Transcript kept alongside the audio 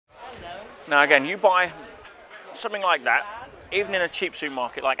Now again, you buy something like that, even in a cheap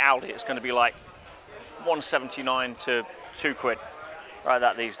supermarket like Aldi, it's going to be like £1.79 to £2, right?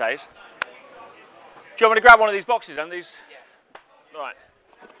 That these days. Do you want me to grab one of these boxes then? These? Yeah. Right.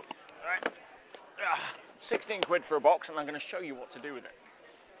 16 quid for a box, and I'm going to show you what to do with it.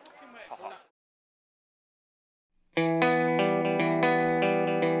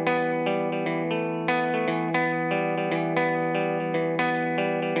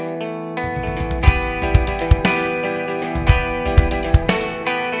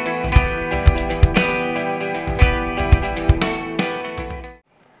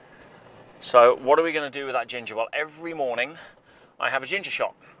 So what are we going to do with that ginger? Well, every morning I have a ginger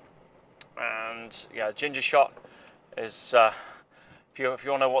shot, and yeah, ginger shot is if you want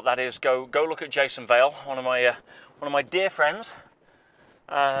to know what that is, go look at Jason Vale, one of my dear friends,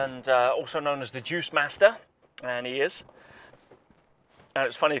 and also known as the Juice Master, and he is. And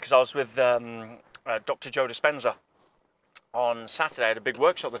it's funny because I was with Dr. Joe Dispenza on Saturday at a big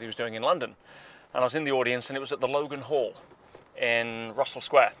workshop that he was doing in London, and I was in the audience, and it was at the Logan Hall in Russell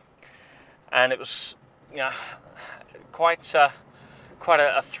Square. And it was, quite a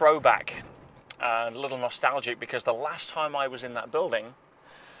throwback and a little nostalgic, because the last time I was in that building,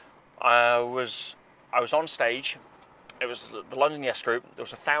 I was on stage. It was the London Yes Group. There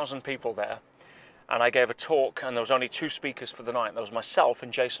was 1,000 people there, and I gave a talk, and there was only 2 speakers for the night. There was myself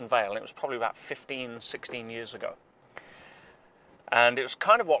and Jason Vale, and it was probably about 15, 16 years ago. And it was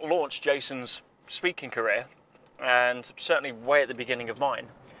kind of what launched Jason's speaking career, and certainly way at the beginning of mine.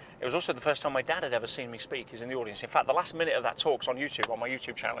 It was also the first time my dad had ever seen me speak. He's in the audience. In fact, the last minute of that talk's on YouTube, on my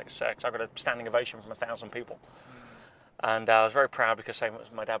YouTube channel. It's because I got a standing ovation from 1,000 people. And I was very proud because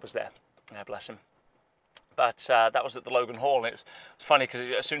my dad was there. Bless him. But that was at the Logan Hall, and it was funny because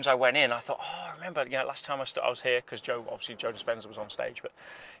as soon as I went in, I thought, oh, I remember, last time I was here, because Joe Dispenza was on stage, but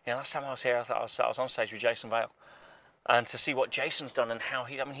last time I was here, I thought I was on stage with Jason Vale. And to see what Jason's done and how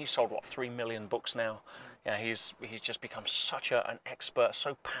he's sold, what, 3 million books now. He's just become such an expert,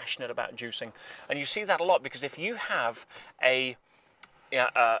 so passionate about juicing. And you see that a lot, because if you have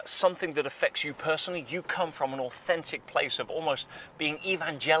something that affects you personally, you come from an authentic place of almost being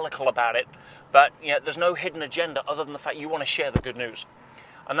evangelical about it, but there's no hidden agenda other than the fact you want to share the good news.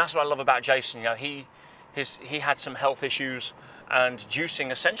 And that's what I love about Jason. He had some health issues, and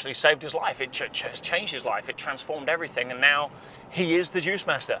juicing essentially saved his life. It changed his life. It transformed everything, and now he is the Juice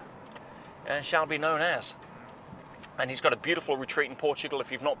Master, and shall be known as. And he's got a beautiful retreat in Portugal.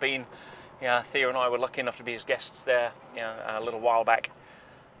 If you've not been, Theo and I were lucky enough to be his guests there a little while back,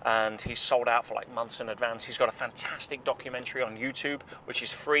 and he's sold out for like months in advance. He's got a fantastic documentary on YouTube, which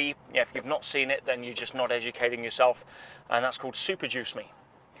is free. If you've not seen it, then you're just not educating yourself, and that's called Super Juice Me.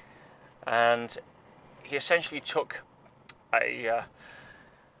 And he essentially took 8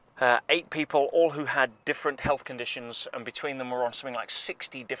 people, all who had different health conditions, and between them were on something like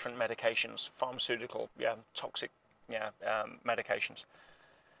 60 different medications, pharmaceutical, toxic, medications.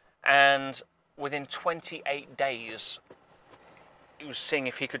 And within 28 days, he was seeing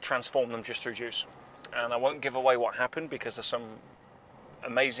if he could transform them just through juice. And I won't give away what happened, because there's some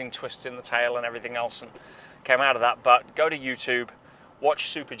amazing twists in the tail and everything else and came out of that. But go to YouTube, watch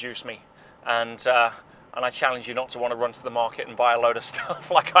Super Juice Me, and I challenge you not to want to run to the market and buy a load of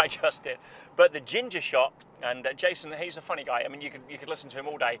stuff like I just did. But the ginger shot, and Jason, he's a funny guy. I mean, you could listen to him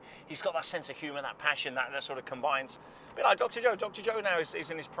all day. He's got that sense of humour, that passion, that sort of combines. A bit like Dr. Joe. Dr. Joe now is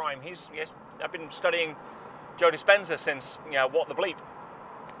in his prime. I've been studying Joe Dispenza since, What the Bleep.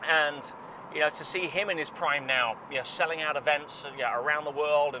 And, to see him in his prime now, selling out events around the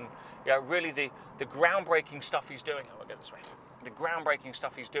world, and, really the groundbreaking stuff he's doing. I'll get this way. The groundbreaking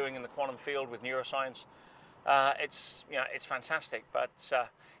stuff he's doing in the quantum field with neuroscience, it's fantastic. But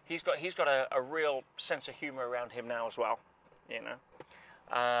he's got a real sense of humor around him now as well,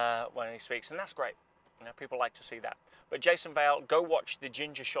 when he speaks, and that's great. People like to see that. But Jason Vale, go watch the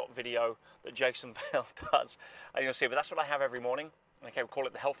ginger shot video that Jason Vale does, and you'll see. But that's what I have every morning. Okay, we call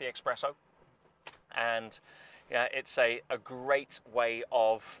it the Healthy Espresso, and it's a great way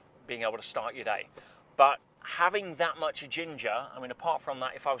of being able to start your day. But having that much ginger, I mean, apart from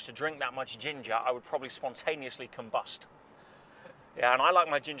that, if I was to drink that much ginger, I would probably spontaneously combust. And I like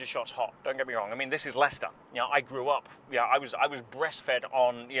my ginger shots hot, don't get me wrong. I mean, this is Leicester. I grew up, I was breastfed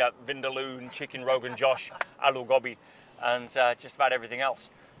on Vindaloo, chicken Rogan Josh, aloo gobi, and just about everything else.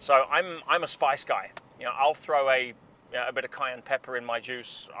 So I'm a spice guy. I'll throw a bit of cayenne pepper in my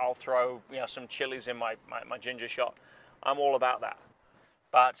juice. I'll throw some chilies in my ginger shot. I'm all about that.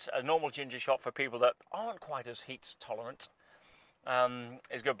 But a normal ginger shot for people that aren't quite as heat tolerant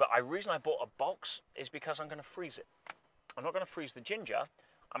is good. But the reason I bought a box is because I'm going to freeze it. I'm not going to freeze the ginger.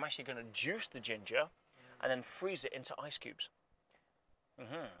 I'm actually going to juice the ginger and then freeze it into ice cubes.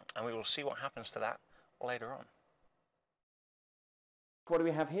 And we will see what happens to that later on. What do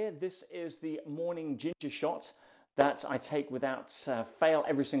we have here? This is the morning ginger shot that I take without fail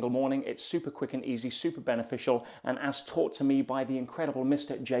every single morning. It's super quick and easy, super beneficial, and as taught to me by the incredible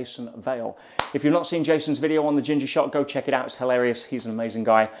Mr. Jason Vale. If you've not seen Jason's video on the ginger shot, go check it out. It's hilarious. He's an amazing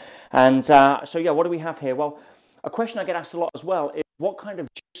guy. And so yeah, what do we have here? Well, a question I get asked a lot as well is, what kind of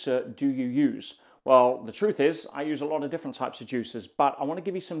juicer do you use? Well, the truth is, I use a lot of different types of juicers, but I want to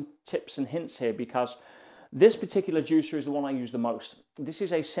give you some tips and hints here, because this particular juicer is the one I use the most. This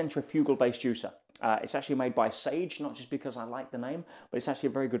is a centrifugal-based juicer. It's actually made by Sage, not just because I like the name, but it's actually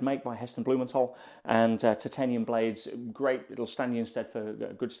a very good make by Heston Blumenthal, and titanium blades, great. It'll stand you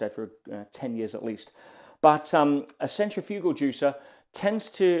in good stead for 10 years at least. But a centrifugal juicer tends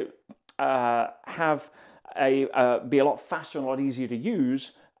to be a lot faster and a lot easier to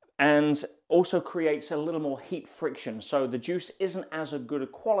use, and also creates a little more heat friction. So the juice isn't as good a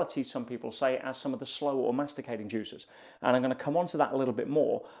quality, some people say, as some of the slow or masticating juices. And I'm going to come on to that a little bit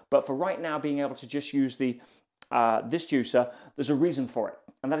more. But for right now, being able to just use this juicer, there's a reason for it.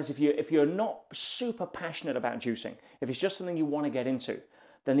 And that is, if you're not super passionate about juicing, if it's just something you want to get into,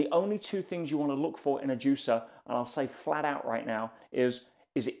 then the only two things you want to look for in a juicer, and I'll say flat out right now, is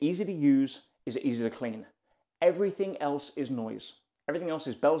it easy to use? Is it easy to clean? Everything else is noise. Everything else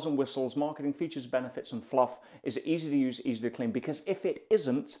is bells and whistles, marketing, features, benefits, and fluff. Is it easy to use, easy to clean? Because if it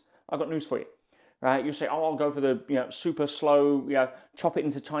isn't, I've got news for you. Right? You say, oh, I'll go for the super slow, chop it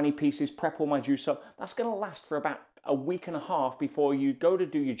into tiny pieces, prep all my juice up. That's going to last for about a week and a half before you go to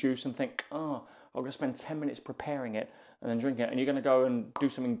do your juice and think, oh, I'm going to spend 10 minutes preparing it and then drink it. And you're going to go and do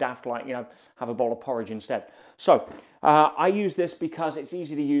something daft like, have a bowl of porridge instead. So I use this because it's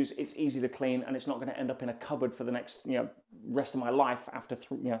easy to use, it's easy to clean, and it's not going to end up in a cupboard for the next, rest of my life after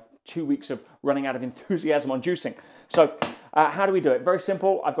 2 weeks of running out of enthusiasm on juicing. So how do we do it? Very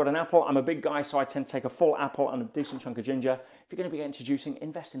simple. I've got an apple. I'm a big guy, so I tend to take a full apple and a decent chunk of ginger. If you're going to be getting into juicing,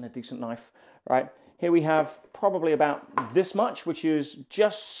 invest in a decent knife, right? Here we have probably about this much, which is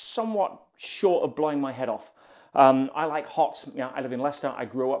just somewhat short of blowing my head off. I like hot. I live in Leicester. I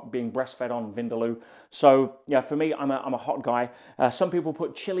grew up being breastfed on Vindaloo. So yeah, for me, I'm a hot guy. Some people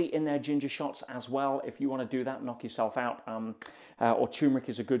put chili in their ginger shots as well. If you want to do that, knock yourself out. Or turmeric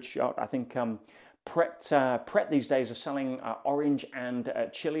is a good shot. I think Pret these days are selling orange and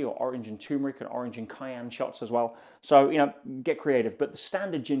chili, or orange and turmeric, and orange and cayenne shots as well. So, get creative. But the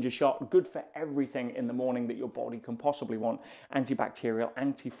standard ginger shot, good for everything in the morning that your body can possibly want. Antibacterial,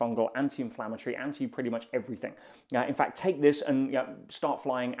 antifungal, anti-inflammatory, pretty much everything. In fact, take this and start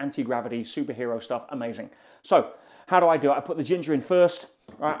flying, anti-gravity, superhero stuff, amazing. So, how do I do it? I put the ginger in first,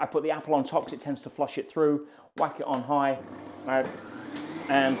 right? I put the apple on top because it tends to flush it through, whack it on high, right?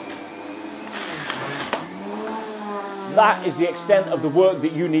 And that is the extent of the work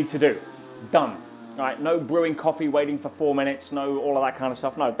that you need to do. Done. Right? No brewing coffee, waiting for 4 minutes, no all of that kind of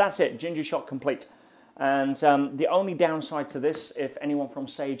stuff. No, that's it. Ginger shot complete. And the only downside to this, if anyone from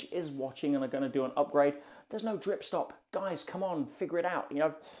Sage is watching and are going to do an upgrade, there's no drip stop. Guys, come on, figure it out.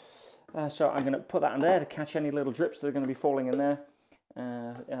 So I'm going to put that in there to catch any little drips that are going to be falling in there.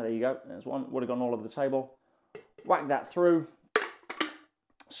 Yeah, there you go. There's one. Would have gone all over the table. Whack that through.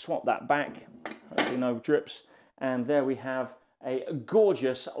 Swap that back. Hopefully no drips. And there we have a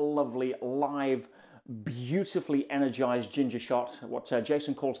gorgeous, lovely, live, beautifully energized ginger shot, what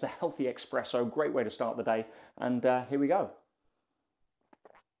Jason calls the healthy espresso. Great way to start the day. And here we go.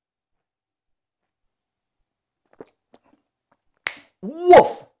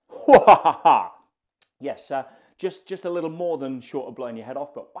 Woof! Yes, just a little more than short of blowing your head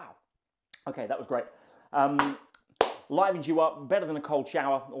off, but wow. Okay, that was great. Livens you up, better than a cold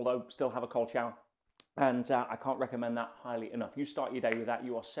shower, although still have a cold shower. And I can't recommend that highly enough. You start your day with that,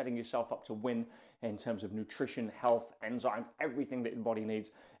 you are setting yourself up to win in terms of nutrition, health, enzymes, everything that your body needs.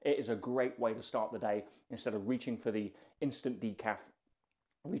 It is a great way to start the day instead of reaching for the instant decaf,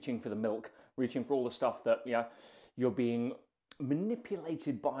 reaching for the milk, reaching for all the stuff that you're being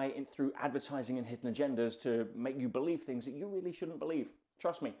manipulated by through advertising and hidden agendas to make you believe things that you really shouldn't believe.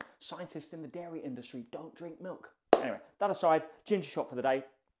 Trust me, scientists in the dairy industry don't drink milk. Anyway, that aside, ginger shot for the day.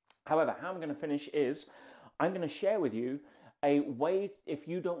 However, how I'm going to finish is I'm going to share with you a way, if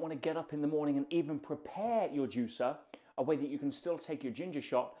you don't want to get up in the morning and even prepare your juicer, a way that you can still take your ginger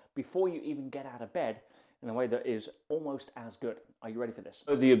shot before you even get out of bed in a way that is almost as good. Are you ready for this?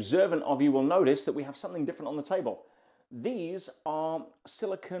 So the observant of you will notice that we have something different on the table. These are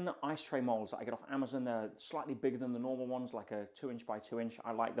silicone ice tray molds that I get off Amazon. They're slightly bigger than the normal ones, like a 2" by 2".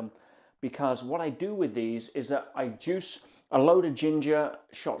 I like them. because what I do with these is that I juice a load of ginger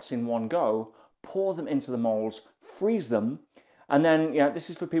shots in one go, pour them into the molds, freeze them, and then this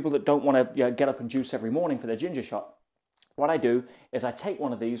is for people that don't want to get up and juice every morning for their ginger shot. What I do is I take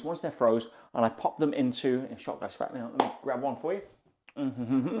one of these once they're froze and I pop them into a shot glass. Let me grab one for you.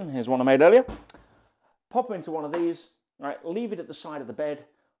 Here's one I made earlier. Pop them into one of these. Right, leave it at the side of the bed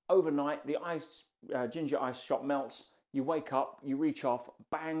overnight. The ginger ice shot melts. You wake up, you reach off,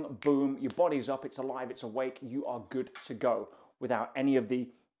 bang, boom, your body's up, it's alive, it's awake, you are good to go without any of the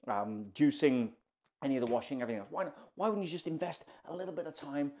juicing, any of the washing, everything else. Why wouldn't you just invest a little bit of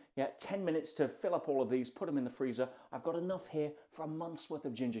time, 10 minutes to fill up all of these, put them in the freezer. I've got enough here for a month's worth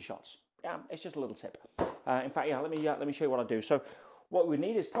of ginger shots. Yeah, it's just a little tip. In fact, let me show you what I do. So what we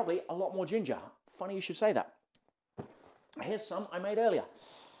need is probably a lot more ginger. Funny you should say that. Here's some I made earlier.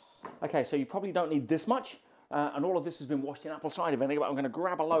 Okay, so you probably don't need this much. And all of this has been washed in apple cider vinegar, but I'm going to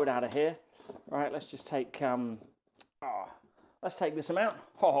grab a load out of here. All right, let's just take, let's take this amount.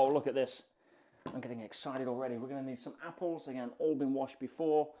 Oh, look at this. I'm getting excited already. We're going to need some apples, again, all been washed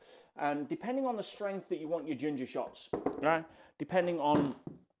before. And depending on the strength that you want your ginger shots, right? Depending on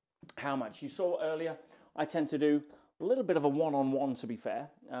how much. You saw earlier, I tend to do a little bit of a one-on-one, to be fair,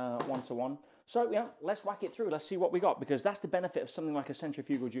 one-to-one. So, let's whack it through. Let's see what we got, because that's the benefit of something like a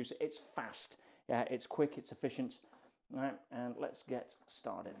centrifugal juicer. It's fast. Yeah, it's quick, it's efficient. All right, and let's get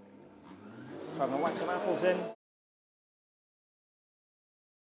started. So I'm going to whack some apples in.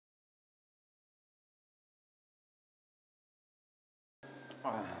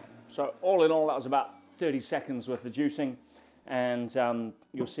 So all in all, that was about 30 seconds worth of juicing, and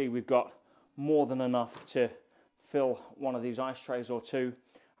you'll see we've got more than enough to fill one of these ice trays or two.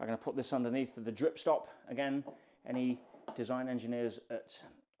 I'm going to put this underneath for the drip stop. Again, any design engineers at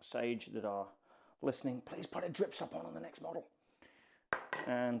Sage that are listening, please put a drip stop on the next model.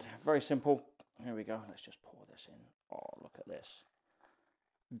 And very simple. Here we go. Let's just pour this in. Oh, look at this.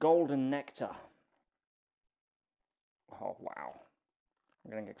 Golden nectar. Oh, wow. I'm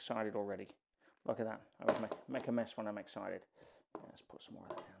getting excited already. Look at that. I always make a mess when I'm excited. Let's put some more of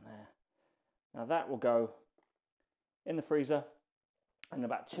that down there. Now that will go in the freezer. In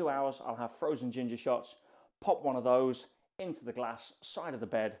about 2 hours, I'll have frozen ginger shots. Pop one of those into the glass, side of the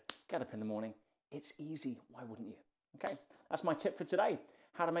bed, get up in the morning. It's easy, why wouldn't you? Okay, that's my tip for today.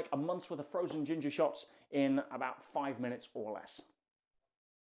 How to make a month's worth of frozen ginger shots in about 5 minutes or less.